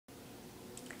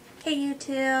Hey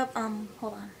YouTube,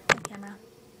 hold on, the camera.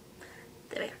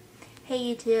 There we go. Hey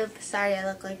YouTube, sorry I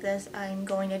look like this. I'm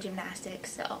going to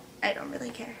gymnastics, so I don't really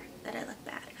care that I look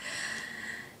bad.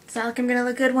 It's not like I'm gonna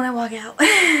look good when I walk out.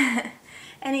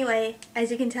 Anyway, as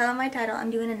you can tell in my title,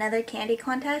 I'm doing another candy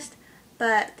contest,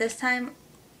 but this time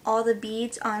all the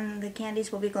beads on the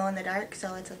candies will be glow in the dark,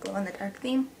 so it's a glow in the dark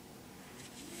theme.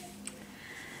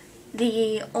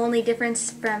 The only difference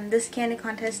from this candy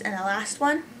contest and the last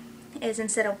one is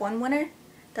instead of one winner,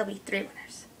 there'll be 3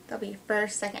 winners. There'll be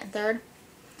first, second, and third.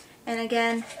 And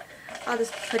again, I'll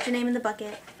just put your name in the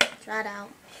bucket, draw it out,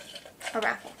 a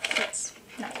raffle. It's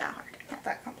not that hard, not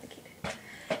that complicated.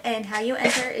 And how you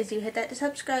enter is you hit that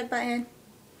subscribe button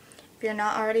if you're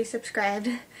not already subscribed,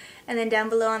 and then down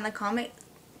below on the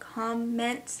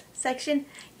comments section,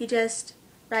 you just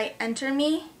write enter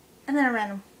me, and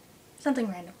then something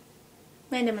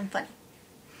random and funny.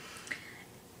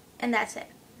 And that's it.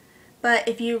 But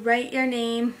if you write your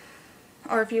name,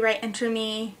 or if you write enter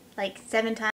me like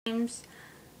 7 times,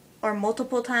 or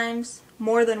multiple times,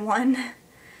 more than one,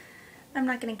 I'm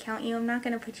not going to count you. I'm not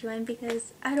going to put you in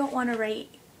because I don't want to write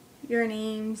your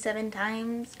name 7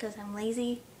 times because I'm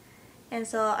lazy. And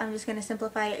so I'm just going to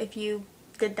simplify it. If you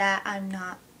did that,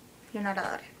 you're not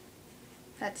allowed.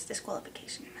 That's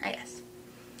disqualification, I guess.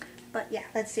 But yeah,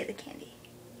 let's see the candy.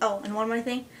 Oh, and one more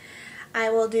thing. I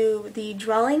will do the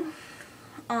drawing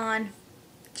on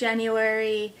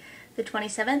January the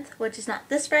 27th, which is not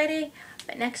this Friday,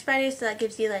 but next Friday, so that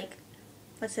gives you like,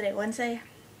 what's today, Wednesday?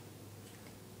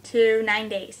 9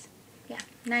 days. Yeah,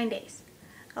 9 days.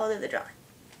 I'll do the drawing.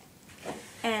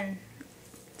 And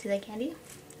to the candy.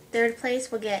 Third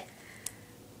place will get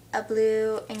a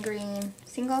blue and green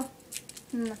single.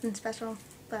 Nothing special,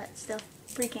 but still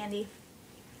free candy.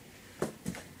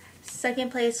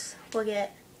 Second place will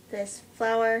get this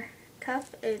flower cup.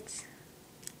 It's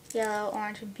yellow,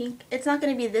 orange, and pink. It's not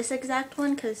going to be this exact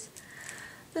one because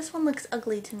this one looks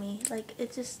ugly to me. Like,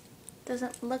 it just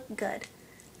doesn't look good.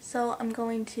 So I'm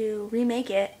going to remake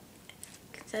it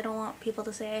because I don't want people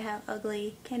to say I have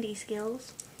ugly candy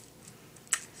skills.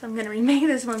 So I'm going to remake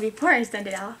this one before I send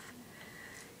it off.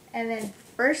 And then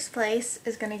first place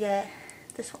is going to get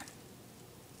this one.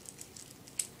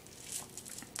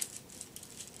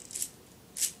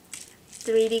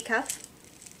 .3D cup.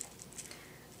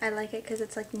 I like it because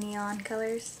it's like neon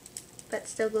colors, but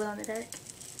still glow in the dark.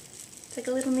 It's like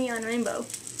a little neon rainbow.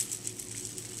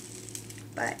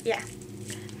 But yeah.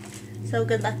 So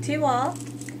good luck to you all,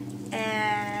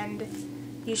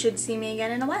 and you should see me again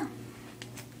in a while.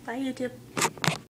 Bye YouTube.